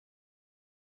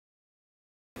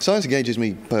Science engages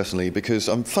me personally because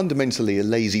I'm fundamentally a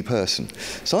lazy person.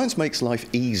 Science makes life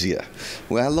easier.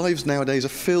 Well, our lives nowadays are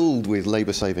filled with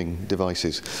labour-saving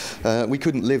devices. We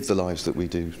couldn't live the lives that we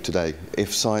do today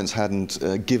if science hadn't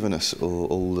given us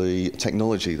all the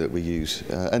technology that we use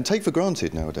and take for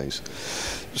granted nowadays.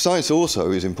 Science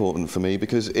also is important for me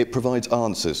because it provides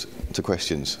answers to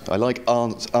questions. I like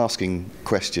asking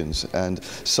questions, and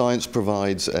science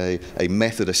provides a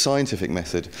method, a scientific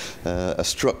method, a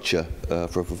structure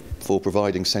for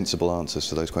providing sensible answers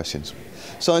to those questions.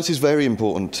 Science is very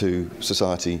important to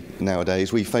society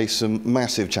nowadays. We face some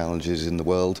massive challenges in the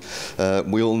world.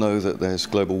 We all know that there's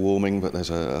global warming, but there's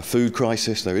a food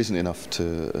crisis. There isn't enough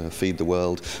to feed the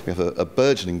world. We have a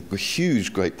burgeoning,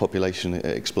 huge, great population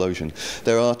explosion.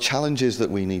 There are challenges that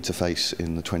we need to face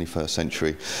in the 21st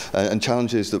century, and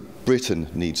challenges that Britain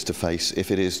needs to face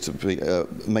if it is to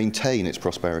maintain its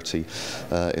prosperity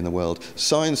in the world.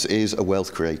 Science is a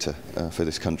wealth creator for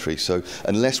this country, so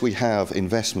unless we have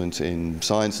investment in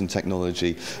science and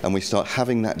technology and we start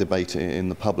having that debate in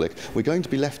the public, we're going to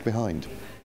be left behind.